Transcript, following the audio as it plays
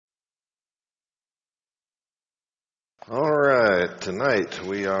All right, tonight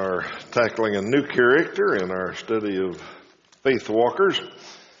we are tackling a new character in our study of faith walkers.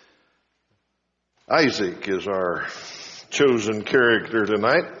 Isaac is our chosen character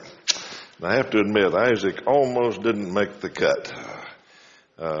tonight. And I have to admit, Isaac almost didn't make the cut.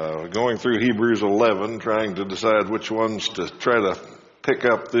 Going through Hebrews 11, trying to decide which ones to try to pick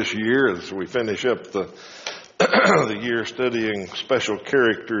up this year as we finish up the year studying special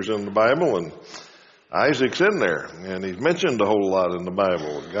characters in the Bible, and Isaac's in there, and he's mentioned a whole lot in the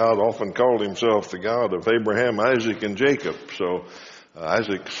Bible. God often called himself the God of Abraham, Isaac, and Jacob. So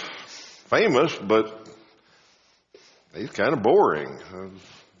Isaac's famous, but he's kind of boring.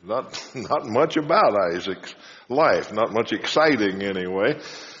 Not much about Isaac's life, not much exciting anyway.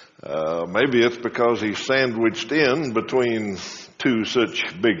 Maybe it's because he's sandwiched in between two such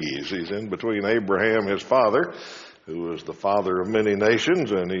biggies. He's in between Abraham, his father, who was the father of many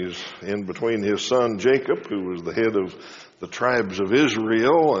nations, and he's in between his son Jacob, who was the head of the tribes of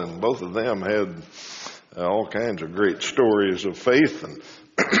Israel, and both of them had all kinds of great stories of faith and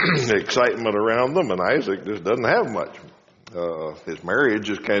excitement around them, and Isaac just doesn't have much. His marriage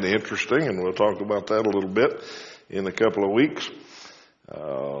is kind of interesting, and we'll talk about that a little bit in a couple of weeks.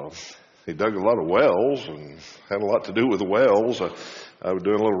 He dug a lot of wells and had a lot to do with the wells. I was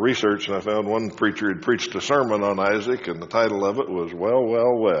doing a little research, and I found one preacher had preached a sermon on Isaac, and the title of it was Well,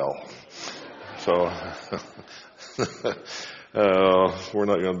 Well, Well. So we're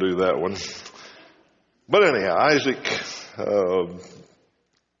not going to do that one. But anyhow, Isaac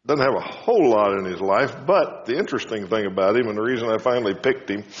doesn't have a whole lot in his life, but the interesting thing about him, and the reason I finally picked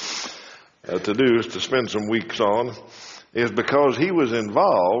him to do is to spend some weeks on, is because he was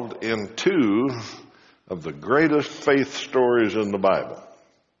involved in two of the greatest faith stories in the Bible.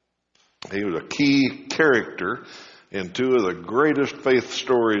 He was a key character in two of the greatest faith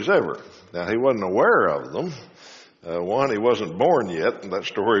stories ever. Now, he wasn't aware of them. One, he wasn't born yet, and that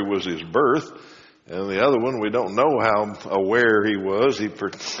story was his birth. And the other one, we don't know how aware he was. He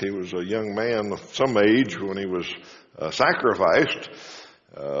was a young man of some age when he was sacrificed.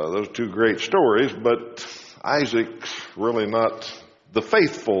 Those two great stories, but Isaac's really not the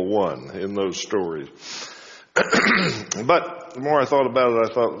faithful one in those stories. But the more I thought about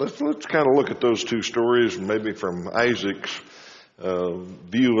it, I thought, let's kind of look at those two stories, maybe from Isaac's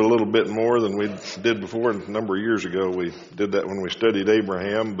view a little bit more than we did before. A number of years ago, we did that when we studied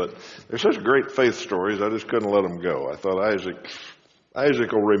Abraham, but they're such great faith stories, I just couldn't let them go. I thought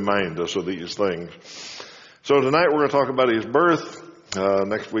Isaac will remind us of these things. So tonight we're going to talk about his birth.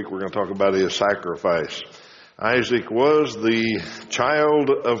 Next week we're going to talk about his sacrifice. Isaac was the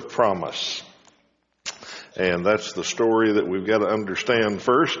child of promise. And that's the story that we've got to understand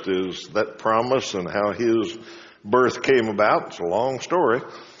first, is that promise and how his birth came about. It's a long story.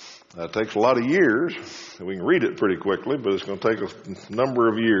 It takes a lot of years. We can read it pretty quickly, but it's going to take a number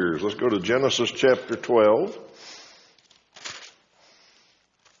of years. Let's go to Genesis chapter 12.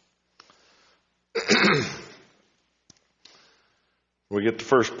 We get the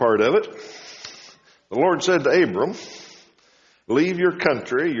first part of it. The Lord said to Abram, "Leave your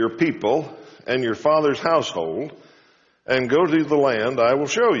country, your people, and your father's household, and go to the land I will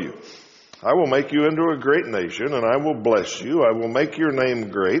show you. I will make you into a great nation, and I will bless you. I will make your name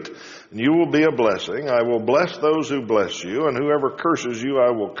great, and you will be a blessing. I will bless those who bless you, and whoever curses you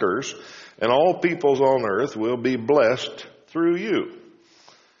I will curse, and all peoples on earth will be blessed through you."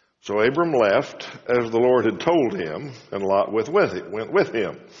 So Abram left as the Lord had told him, and Lot went with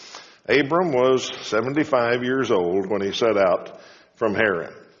him. Abram was 75 years old when he set out from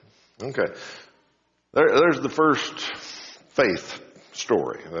Haran. Okay, there's the first faith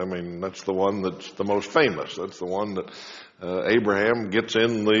story. I mean, that's the one that's the most famous. That's the one that Abraham gets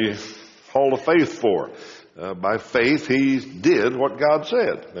in the Hall of Faith for. By faith, he did what God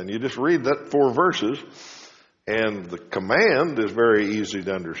said. And you just read that 4 verses, and the command is very easy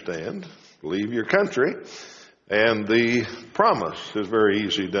to understand. Leave your country. And the promise is very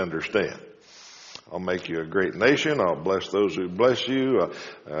easy to understand. I'll make you a great nation. I'll bless those who bless you.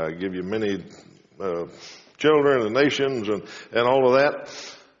 I'll give you many children and nations and all of that.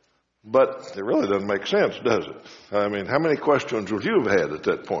 But it really doesn't make sense, does it? I mean, how many questions would you have had at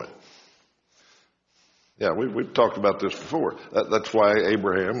that point? Yeah, we've talked about this before. That's why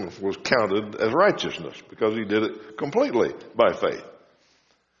Abraham was counted as righteousness, because he did it completely by faith.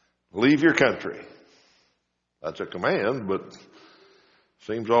 Leave your country. That's a command, but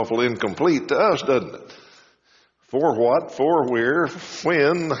seems awful incomplete to us, doesn't it? For what, for where,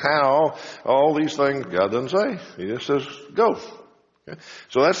 when, how, all these things, God doesn't say. He just says, go. Okay?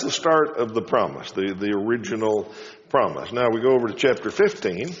 So that's the start of the promise, the original promise. Now we go over to chapter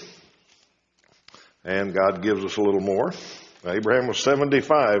 15. And God gives us a little more. Now, Abraham was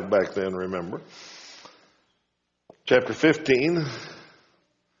 75 back then, remember. Chapter 15,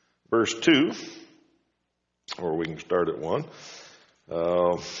 verse 2, or we can start at 1.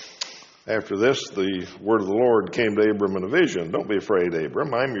 After this, the word of the Lord came to Abram in a vision. Don't be afraid,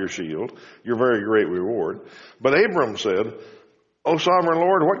 Abram. I'm your shield, your very great reward. But Abram said, O sovereign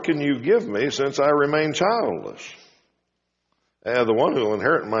Lord, what can you give me since I remain childless? And the one who will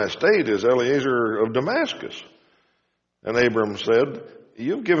inherit my estate is Eliezer of Damascus. And Abram said,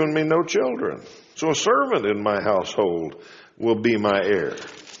 You've given me no children, so a servant in my household will be my heir.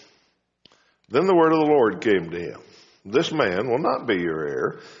 Then the word of the Lord came to him. This man will not be your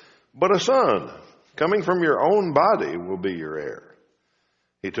heir, but a son coming from your own body will be your heir.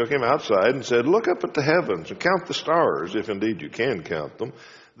 He took him outside and said, Look up at the heavens and count the stars, if indeed you can count them.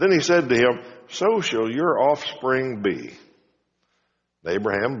 Then he said to him, So shall your offspring be.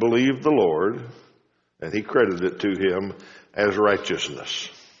 Abraham believed the Lord, and he credited it to him as righteousness.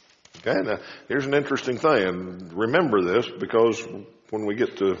 Okay, now here's an interesting thing, and remember this because when we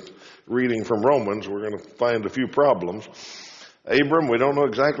get to reading from Romans, we're going to find a few problems. Abram, we don't know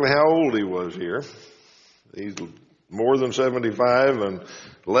exactly how old he was here. He's more than 75 and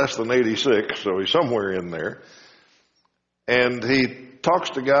less than 86, so he's somewhere in there. And he talks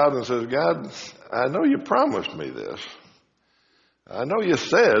to God and says, God, I know you promised me this. I know you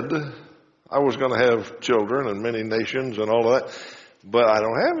said I was going to have children and many nations and all of that, but I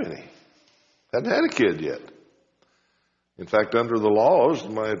don't have any. Hadn't had a kid yet. In fact, under the laws,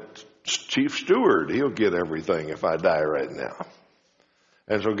 my chief steward, he'll get everything if I die right now.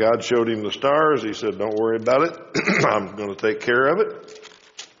 And so God showed him the stars. He said, don't worry about it. I'm going to take care of it.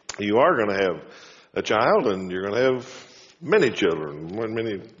 You are going to have a child, and you're going to have many children,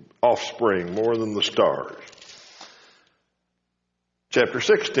 many offspring, more than the stars. Chapter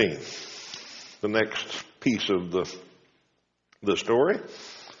 16, the next piece of the story,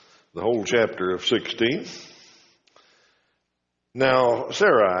 the whole chapter of 16. Now,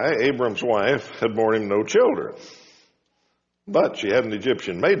 Sarai, Abram's wife, had borne him no children, but she had an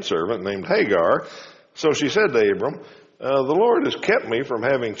Egyptian maidservant named Hagar. So she said to Abram, the Lord has kept me from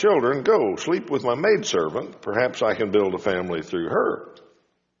having children. Go, sleep with my maidservant. Perhaps I can build a family through her.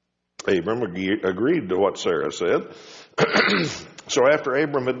 Abram agreed to what Sarah said. So after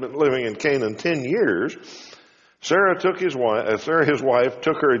Abram had been living in Canaan 10 years, Sarah, his wife,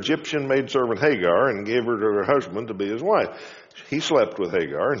 took her Egyptian maidservant Hagar and gave her to her husband to be his wife. He slept with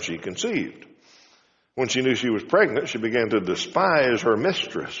Hagar, and she conceived. When she knew she was pregnant, she began to despise her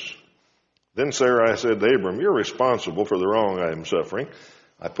mistress. Then Sarai said to Abram, you're responsible for the wrong I am suffering.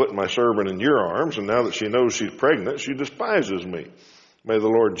 I put my servant in your arms, and now that she knows she's pregnant, she despises me. May the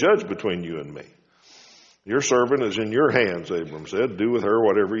Lord judge between you and me. Your servant is in your hands, Abram said. Do with her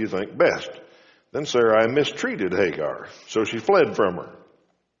whatever you think best. Then Sarai mistreated Hagar, so she fled from her.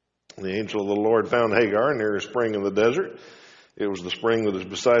 The angel of the Lord found Hagar near a spring in the desert. It was the spring that is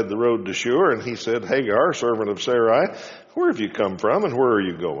beside the road to Shur, and he said, Hagar, servant of Sarai, where have you come from and where are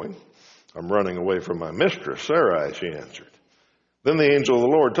you going? I'm running away from my mistress, Sarai, she answered. Then the angel of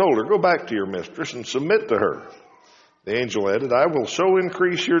the Lord told her, go back to your mistress and submit to her. The angel added, I will so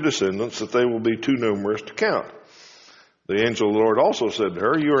increase your descendants that they will be too numerous to count. The angel of the Lord also said to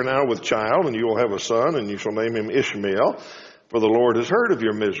her, you are now with child, and you will have a son, and you shall name him Ishmael, for the Lord has heard of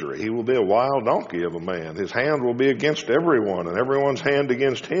your misery. He will be a wild donkey of a man. His hand will be against everyone, and everyone's hand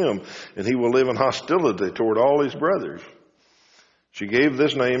against him, and he will live in hostility toward all his brothers. She gave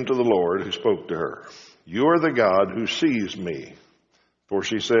this name to the Lord who spoke to her. You are the God who sees me. For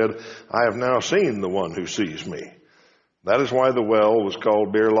she said, I have now seen the one who sees me. That is why the well was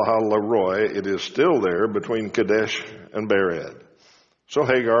called Beer Lahai Roi. It is still there between Kadesh and Bered. So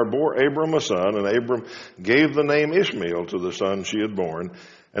Hagar bore Abram a son, and Abram gave the name Ishmael to the son she had born.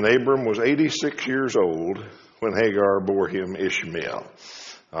 And Abram was 86 years old when Hagar bore him Ishmael.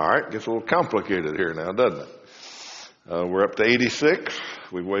 All right, gets a little complicated here now, doesn't it? We're up to 86.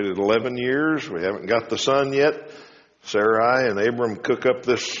 We've waited 11 years. We haven't got the son yet. Sarai and Abram cook up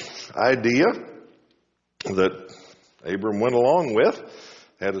this idea that Abram went along with,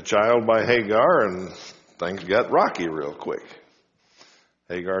 had a child by Hagar, and things got rocky real quick.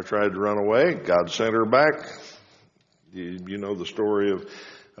 Hagar tried to run away. God sent her back. You know the story of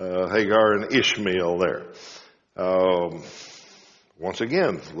Hagar and Ishmael there. Once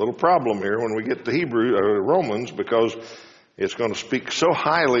again, a little problem here when we get to Romans, because it's going to speak so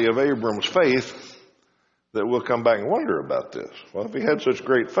highly of Abram's faith that we'll come back and wonder about this. Well, if he had such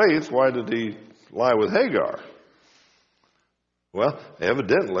great faith, why did he lie with Hagar? Well,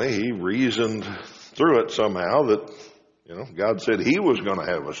 evidently he reasoned through it somehow that, God said he was going to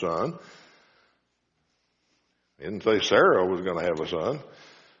have a son. He didn't say Sarah was going to have a son.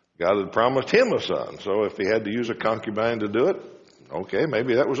 God had promised him a son. So if he had to use a concubine to do it, okay,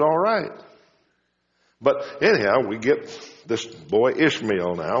 maybe that was all right. But anyhow, we get this boy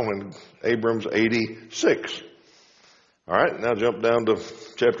Ishmael now when Abram's 86. All right, now jump down to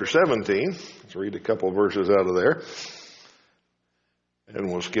chapter 17. Let's read a couple of verses out of there.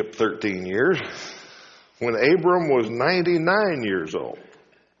 And we'll skip 13 years. When Abram was 99 years old,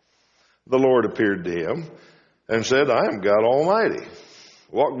 the Lord appeared to him and said, I am God Almighty.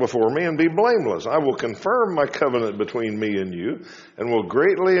 Walk before me and be blameless. I will confirm my covenant between me and you and will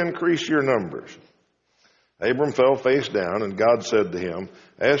greatly increase your numbers. Abram fell face down, and God said to him,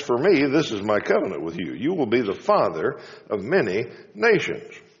 As for me, this is my covenant with you. You will be the father of many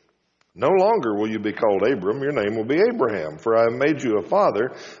nations. No longer will you be called Abram. Your name will be Abraham, for I have made you a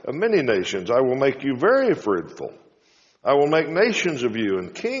father of many nations. I will make you very fruitful. I will make nations of you,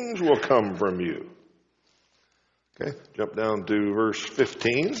 and kings will come from you. Okay, jump down to verse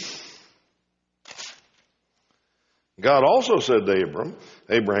 15. God also said to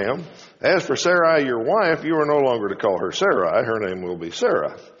Abraham, As for Sarai, your wife, you are no longer to call her Sarai. Her name will be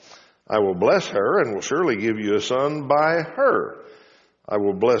Sarah. I will bless her and will surely give you a son by her. I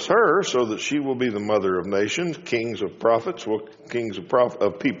will bless her so that she will be the mother of nations. Kings of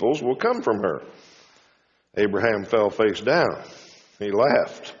peoples will come from her. Abraham fell face down. He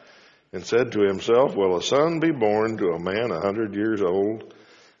laughed and said to himself, Will a son be born to a man 100 years old?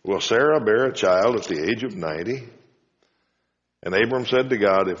 Will Sarah bear a child at the age of 90? And Abram said to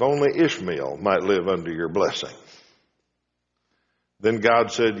God, If only Ishmael might live under your blessing. Then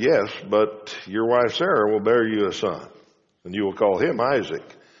God said, Yes, but your wife Sarah will bear you a son, and you will call him Isaac.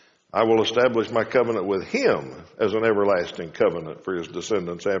 I will establish my covenant with him as an everlasting covenant for his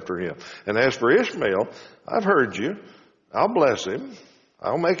descendants after him. And as for Ishmael, I've heard you. I'll bless him.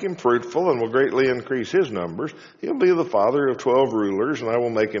 I'll make him fruitful and will greatly increase his numbers. He'll be the father of 12 rulers, and I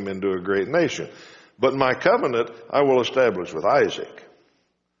will make him into a great nation. But my covenant I will establish with Isaac,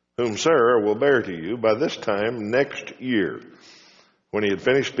 whom Sarah will bear to you by this time next year. When he had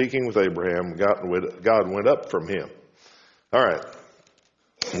finished speaking with Abraham, God went up from him. All right,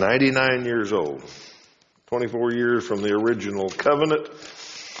 99 years old, 24 years from the original covenant.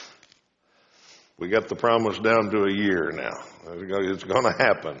 We got the promise down to a year now. It's going to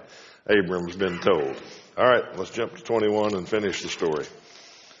happen, Abram's been told. All right, let's jump to 21 and finish the story.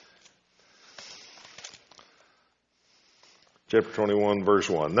 Chapter 21, verse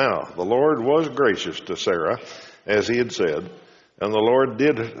 1. Now, the Lord was gracious to Sarah, as he had said, and the Lord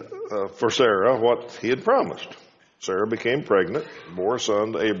did for Sarah what he had promised. Sarah became pregnant, bore a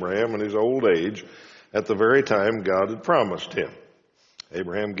son to Abraham in his old age, at the very time God had promised him.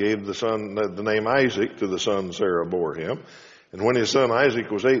 Abraham gave the name Isaac to the son Sarah bore him. And when his son Isaac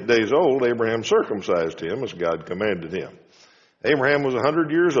was 8 days old, Abraham circumcised him as God commanded him. Abraham was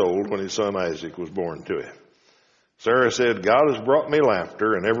 100 years old when his son Isaac was born to him. Sarah said, God has brought me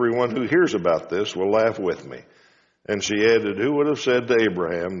laughter, and everyone who hears about this will laugh with me. And she added, Who would have said to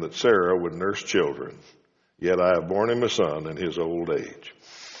Abraham that Sarah would nurse children? Yet I have borne him a son in his old age.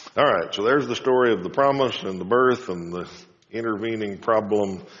 All right, so there's the story of the promise and the birth and the intervening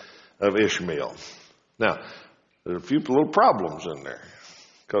problem of Ishmael. Now, there's a few little problems in there.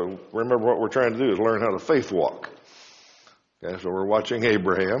 Because remember, what we're trying to do is learn how to faith walk. Okay, so we're watching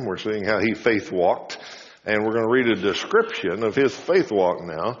Abraham. We're seeing how he faith walked. And we're going to read a description of his faith walk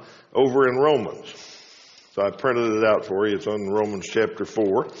now over in Romans. So I printed it out for you. It's on Romans chapter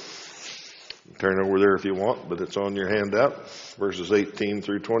 4. Turn over there if you want, but it's on your handout, verses 18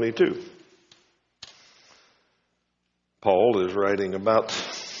 through 22. Paul is writing about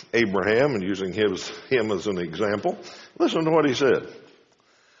Abraham and using him as an example. Listen to what he said.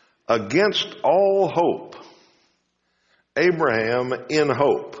 Against all hope, Abraham in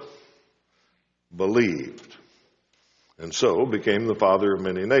hope believed, and so became the father of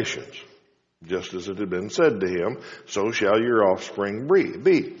many nations. Just as it had been said to him, so shall your offspring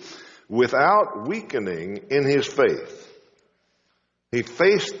be. Without weakening in his faith, he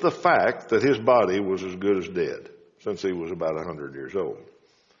faced the fact that his body was as good as dead, since he was about 100 years old,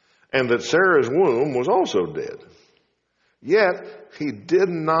 and that Sarah's womb was also dead. Yet he did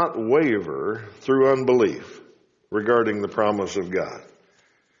not waver through unbelief regarding the promise of God.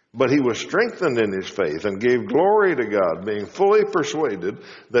 But he was strengthened in his faith and gave glory to God, being fully persuaded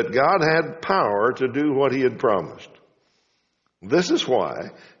that God had power to do what he had promised. This is why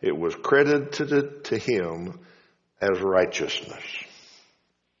it was credited to him as righteousness.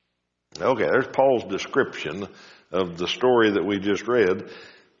 Okay, there's Paul's description of the story that we just read.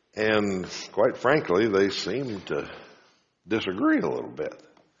 And quite frankly, they seem to disagree a little bit.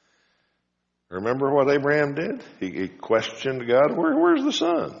 Or Remember what Abraham did? He questioned God, where's the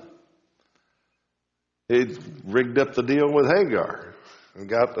son? He rigged up the deal with Hagar and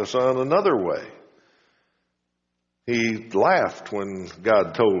got the son another way. He laughed when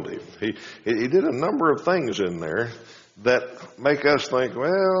God told him. He did a number of things in there that make us think,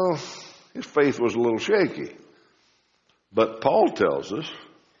 well, his faith was a little shaky. But Paul tells us,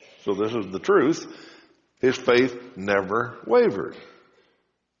 so this is the truth, his faith never wavered.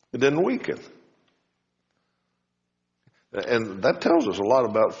 It didn't weaken. And that tells us a lot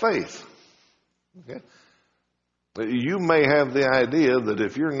about faith. Okay? You may have the idea that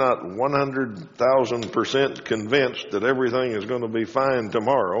if you're not 100,000% convinced that everything is going to be fine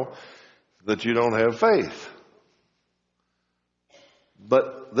tomorrow, that you don't have faith.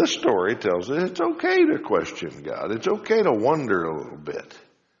 But this story tells us it's okay to question God. It's okay to wonder a little bit.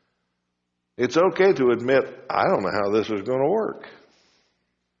 It's okay to admit, I don't know how this is going to work.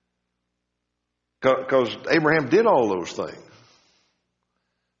 Because Abraham did all those things.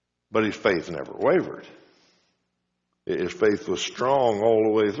 But his faith never wavered. His faith was strong all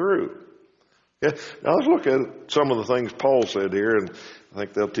the way through. Okay? Now let's look at some of the things Paul said here, and I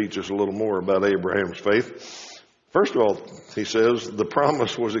think they'll teach us a little more about Abraham's faith. First of all, he says the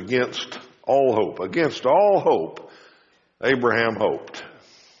promise was against all hope. Against all hope, Abraham hoped.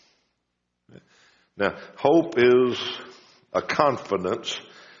 Now, hope is a confidence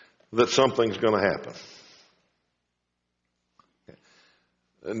that something's going to happen.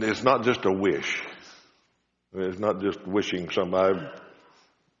 And it's not just a wish. It's not just wishing somebody,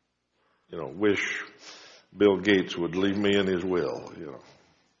 wish Bill Gates would leave me in his will,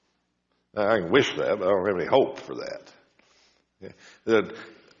 I can wish that, but I don't have any hope for that. Okay? That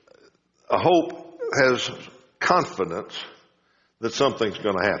a hope has confidence that something's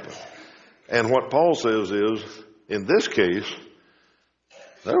going to happen. And what Paul says is, in this case,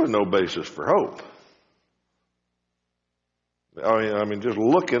 there was no basis for hope. I mean, just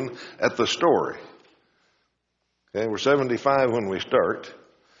looking at the story. Okay, we're 75 when we start.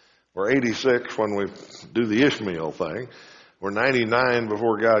 We're 86 when we do the Ishmael thing. We're 99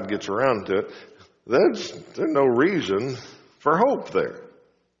 before God gets around to it. There's no reason for hope there.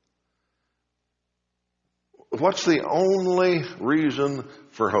 What's the only reason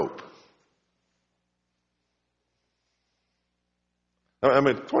for hope? I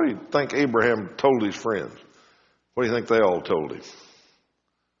mean, what do you think Abraham told his friends? What do you think they all told him?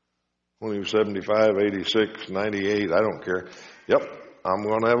 When he was 75, 86, 98, I don't care. Yep, I'm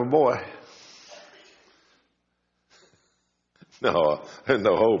going to have a boy. No, there's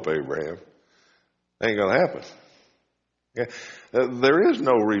no hope, Abraham. Ain't going to happen. Okay? There is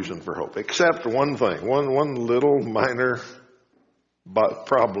no reason for hope, except one thing, one little minor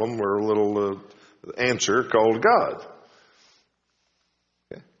problem or a little answer called God.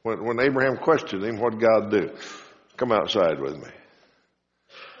 Okay? When Abraham questioned him, what did God do? Come outside with me.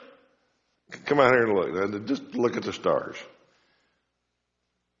 Come out here and look. Just look at the stars.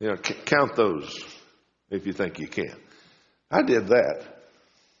 Count those if you think you can. I did that.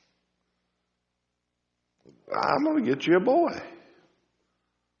 I'm going to get you a boy.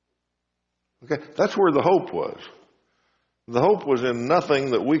 Okay, that's where the hope was. The hope was in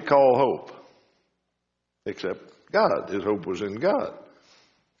nothing that we call hope, except God. His hope was in God.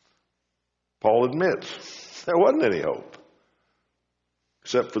 Paul admits there wasn't any hope,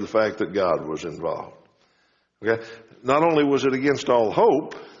 except for the fact that God was involved. Okay, not only was it against all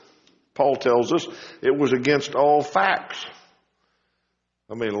hope, Paul tells us it was against all facts.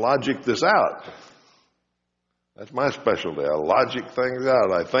 I mean, logic this out. That's my specialty. I logic things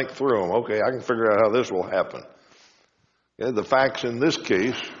out. I think through them. Okay, I can figure out how this will happen. Okay, the facts in this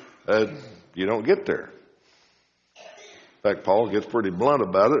case, you don't get there. In fact, Paul gets pretty blunt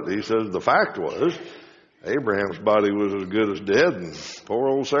about it. He says the fact was Abraham's body was as good as dead, and poor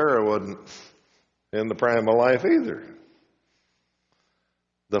old Sarah wasn't in the prime of life either.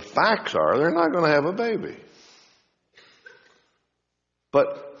 The facts are they're not going to have a baby.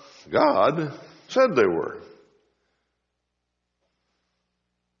 But God said they were.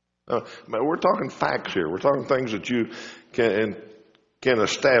 We're talking facts here. We're talking things that you can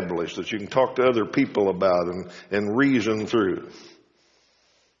establish, that you can talk to other people about and reason through.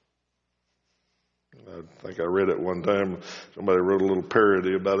 I think I read it one time. Somebody wrote a little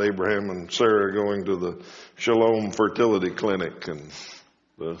parody about Abraham and Sarah going to the Shalom fertility clinic, and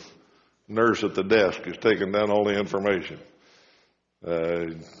the nurse at the desk is taking down all the information.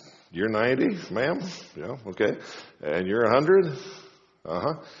 You're 90, ma'am? Yeah, okay. And you're 100?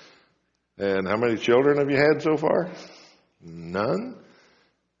 Uh-huh. And how many children have you had so far? None?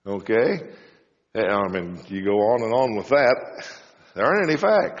 Okay. I mean, you go on and on with that. There aren't any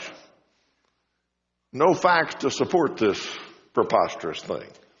facts. No facts to support this preposterous thing.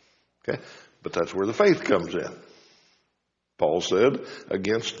 Okay? But that's where the faith comes in. Paul said,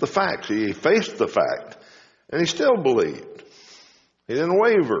 against the facts. He faced the fact, and he still believed. He didn't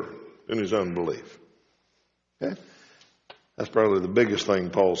waver in his unbelief. Okay? That's probably the biggest thing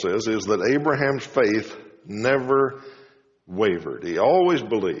Paul says, is that Abraham's faith never wavered. He always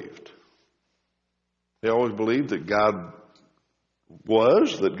believed. He always believed that God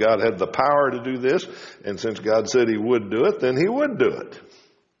that God had the power to do this, and since God said he would do it, then he would do it.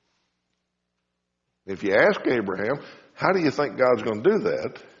 If you ask Abraham, how do you think God's going to do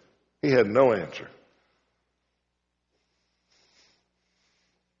that? He had no answer.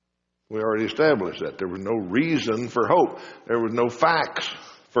 We already established that. There was no reason for hope. There was no facts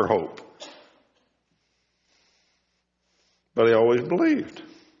for hope. But he always believed.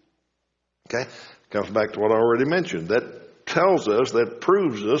 Okay? Comes back to what I already mentioned. That tells us, that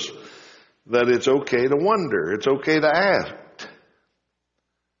proves us that it's okay to wonder. It's okay to ask.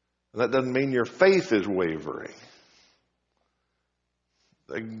 And that doesn't mean your faith is wavering.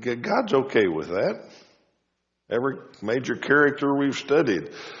 God's okay with that. Every major character we've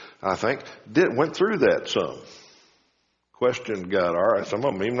studied, I think, went through that some. Questioned God. All right, some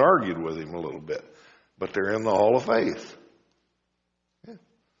of them even argued with him a little bit. But they're in the hall of faith. Yeah.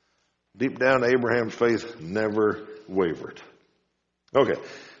 Deep down, Abraham's faith never wavered. Okay.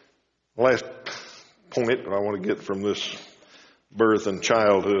 Last point I want to get from this birth and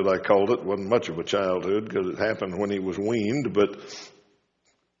childhood, I called it. Wasn't much of a childhood because it happened when he was weaned. But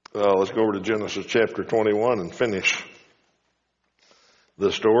let's go over to Genesis chapter 21 and finish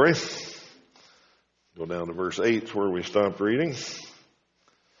the story. Go down to verse 8 where we stopped reading.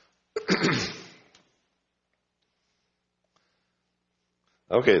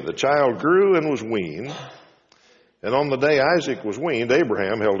 Okay, the child grew and was weaned. And on the day Isaac was weaned,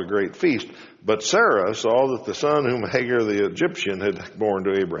 Abraham held a great feast. But Sarah saw that the son whom Hagar the Egyptian had borne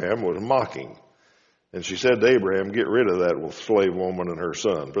to Abraham was mocking. And she said to Abraham, get rid of that slave woman and her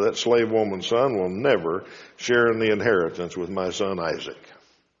son, for that slave woman's son will never share in the inheritance with my son Isaac.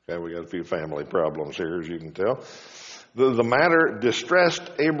 Okay, we got a few family problems here, as you can tell. The matter distressed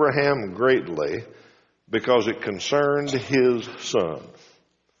Abraham greatly because it concerned his son.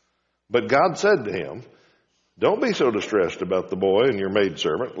 But God said to him, don't be so distressed about the boy and your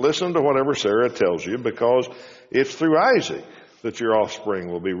maidservant. Listen to whatever Sarah tells you, because it's through Isaac that your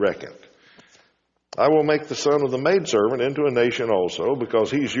offspring will be reckoned. I will make the son of the maidservant into a nation also,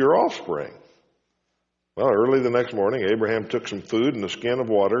 because he's your offspring. Well, early the next morning, Abraham took some food and a skin of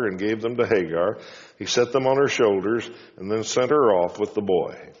water and gave them to Hagar. He set them on her shoulders and then sent her off with the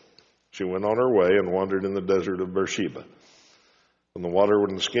boy. She went on her way and wandered in the desert of Beersheba. When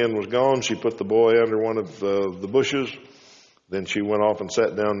the skin was gone, she put the boy under one of the bushes. Then she went off and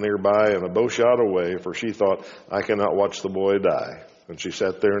sat down nearby and a bow shot away, for she thought, I cannot watch the boy die. When she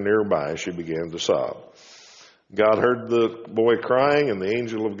sat there nearby, she began to sob. God heard the boy crying, and the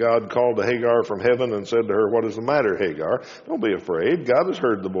angel of God called to Hagar from heaven and said to her, what is the matter, Hagar? Don't be afraid. God has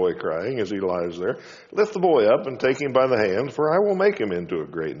heard the boy crying as he lies there. Lift the boy up and take him by the hand, for I will make him into a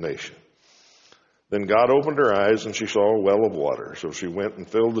great nation. Then God opened her eyes, and she saw a well of water. So she went and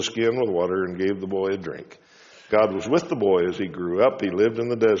filled the skin with water and gave the boy a drink. God was with the boy as he grew up. He lived in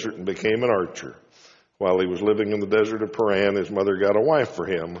the desert and became an archer. While he was living in the desert of Paran, his mother got a wife for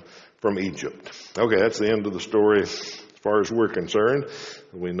him from Egypt. Okay, that's the end of the story as far as we're concerned.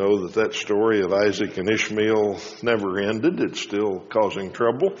 We know that story of Isaac and Ishmael never ended. It's still causing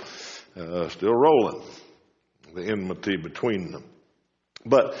trouble, still rolling, the enmity between them.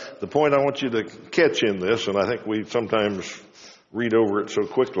 But the point I want you to catch in this, and I think we sometimes read over it so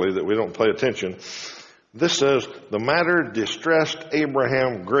quickly that we don't pay attention. This says, the matter distressed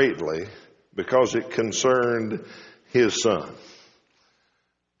Abraham greatly because it concerned his son.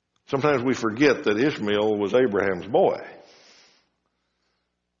 Sometimes we forget that Ishmael was Abraham's boy.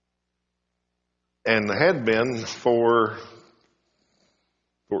 And had been for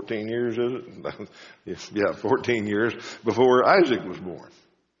 14 years, is it? Yeah, 14 years before Isaac was born.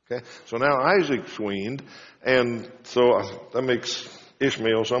 Okay, so now Isaac's weaned, and so that makes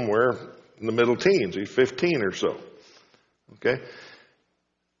Ishmael somewhere in the middle teens. He's 15 or so. Okay,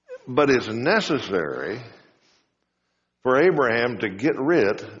 but it's necessary for Abraham to get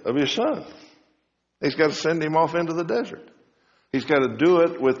rid of his son. He's got to send him off into the desert. He's got to do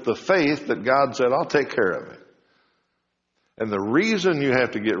it with the faith that God said, I'll take care of it. And the reason you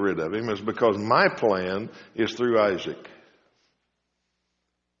have to get rid of him is because my plan is through Isaac.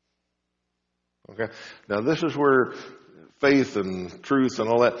 Okay? Now this is where faith and truth and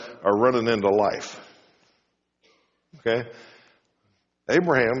all that are running into life. Okay?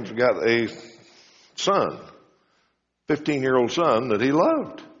 Abraham's got a son, 15-year-old son that he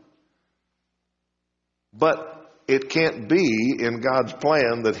loved. But it can't be in God's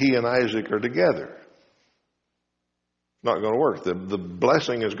plan that he and Isaac are together. It's not going to work. The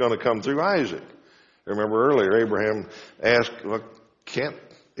blessing is going to come through Isaac. Remember earlier, Abraham asked, well, can't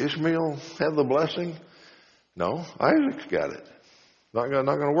Ishmael have the blessing? No, Isaac's got it. Not going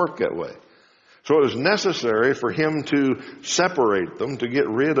to work that way. So it was necessary for him to separate them, to get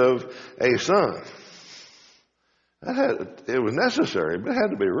rid of a son. It was necessary, but it had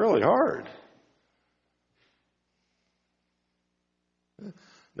to be really hard.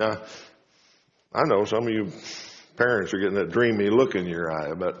 Now, I know some of you parents are getting that dreamy look in your eye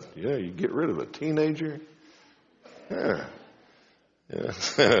about, you get rid of a teenager. Yeah.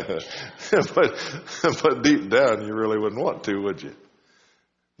 but deep down, you really wouldn't want to, would you?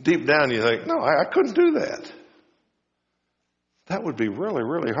 Deep down, you think, no, I couldn't do that. That would be really,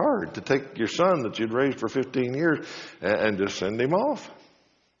 really hard to take your son that you'd raised for 15 years and just send him off.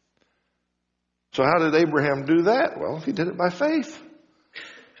 So how did Abraham do that? Well, he did it by faith.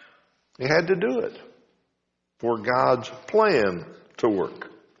 He had to do it for God's plan to work.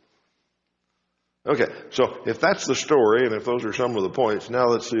 Okay, so if that's the story, and if those are some of the points, now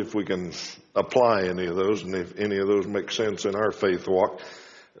let's see if we can apply any of those, and if any of those make sense in our faith walk.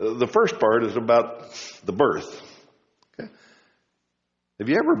 The first part is about the birth. Okay? Have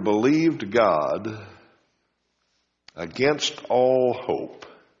you ever believed God against all hope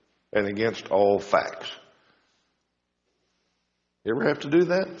and against all facts? You ever have to do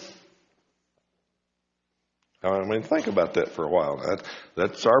that? I mean, think about that for a while.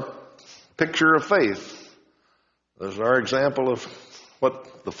 That's our picture of faith. That's our example of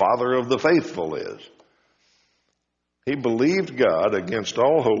what the father of the faithful is. He believed God against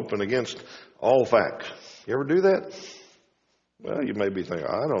all hope and against all facts. You ever do that? Well, you may be thinking,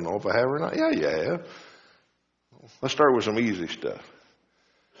 I don't know if I have or not. Yeah, you have. Let's start with some easy stuff.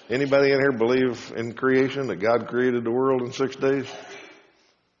 Anybody in here believe in creation, that God created the world in 6 days?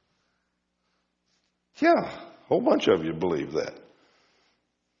 Yeah, a whole bunch of you believe that.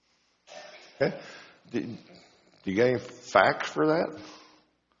 Okay? Do you get any facts for that?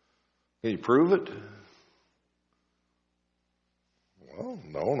 Can you prove it? Well,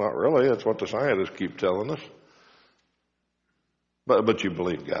 no, not really. That's what the scientists keep telling us. But you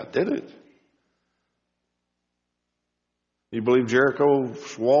believe God did it. You believe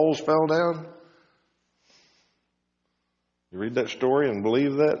Jericho's walls fell down? You read that story and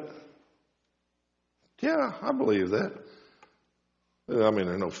believe that? Yeah, I believe that. I mean,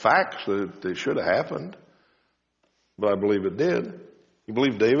 there are no facts that it should have happened, but I believe it did. You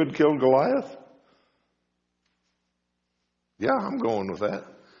believe David killed Goliath? Yeah, I'm going with that.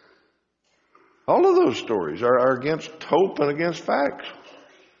 All of those stories are against hope and against facts.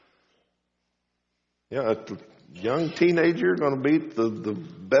 A young teenager going to beat the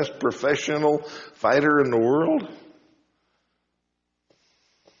best professional fighter in the world?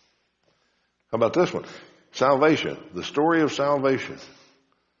 How about this one? Salvation, the story of salvation.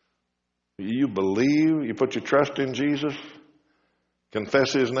 You believe, you put your trust in Jesus,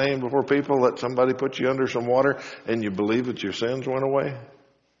 confess his name before people, let somebody put you under some water, and you believe that your sins went away?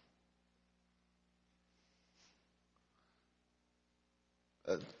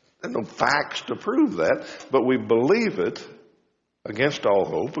 There's no facts to prove that, but we believe it against all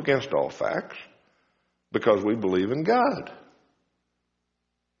hope, against all facts, because we believe in God.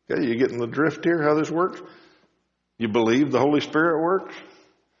 Okay, you getting the drift here, how this works? You believe the Holy Spirit works?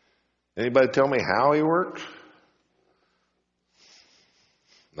 Anybody tell me how he works?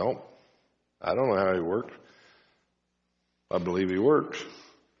 No, I don't know how he works. I believe he works.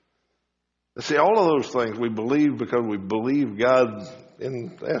 See, all of those things we believe because we believe God,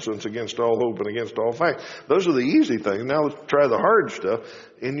 in essence, against all hope and against all facts. Those are the easy things. Now let's try the hard stuff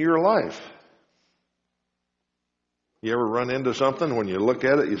in your life. You ever run into something, when you look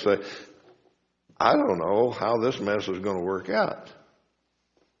at it, you say, I don't know how this mess is going to work out.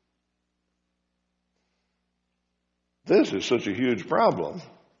 This is such a huge problem.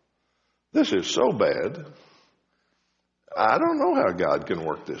 This is so bad. I don't know how God can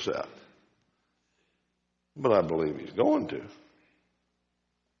work this out. But I believe he's going to.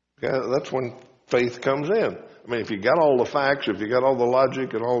 Okay, that's when faith comes in. I mean, if you got all the facts, if you got all the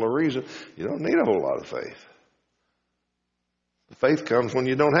logic and all the reason, you don't need a whole lot of faith. The faith comes when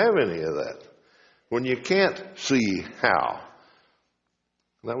you don't have any of that. When you can't see how.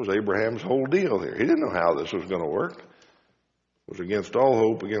 That was Abraham's whole deal here. He didn't know how this was going to work. It was against all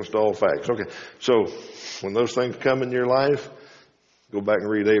hope, against all facts. Okay, so when those things come in your life, go back and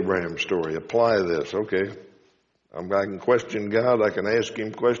read Abraham's story. Apply this. Okay, I can question God. I can ask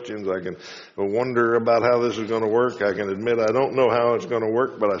him questions. I can wonder about how this is going to work. I can admit I don't know how it's going to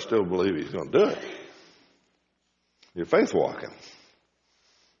work, but I still believe he's going to do it. You're faith walking.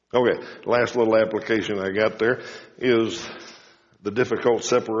 Okay, last little application I got there is the difficult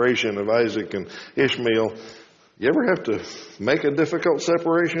separation of Isaac and Ishmael. You ever have to make a difficult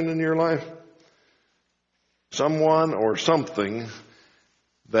separation in your life? Someone or something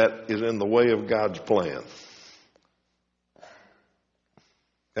that is in the way of God's plan.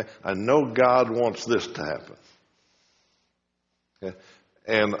 Okay? I know God wants this to happen. Okay?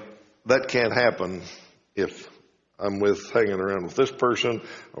 And that can't happen if I'm hanging around with this person,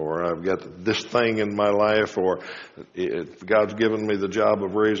 or I've got this thing in my life, or if God's given me the job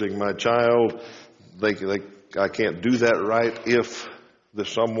of raising my child. I can't do that right if the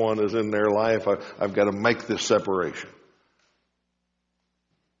someone is in their life. I've got to make this separation.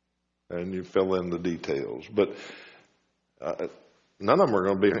 And you fill in the details. But none of them are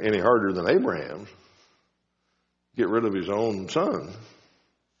going to be any harder than Abraham's. Get rid of his own son.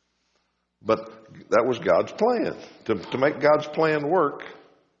 But that was God's plan. To make God's plan work,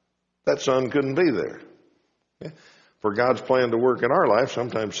 that son couldn't be there. Okay? For God's plan to work in our life,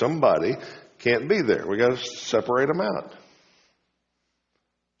 sometimes somebody can't be there. We got to separate them out.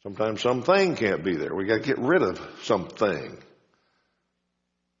 Sometimes something can't be there. We got to get rid of something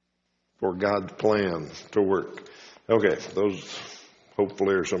for God's plan to work. Okay, those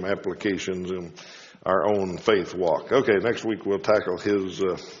hopefully are some applications in our own faith walk. Okay, next week we'll tackle his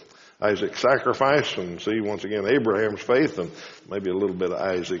Isaac's sacrifice and see once again Abraham's faith and maybe a little bit of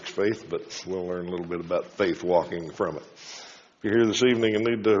Isaac's faith, but we'll learn a little bit about faith walking from it. If you're here this evening and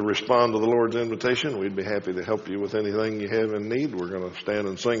need to respond to the Lord's invitation, we'd be happy to help you with anything you have in need. We're going to stand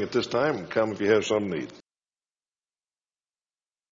and sing at this time, and come if you have some need.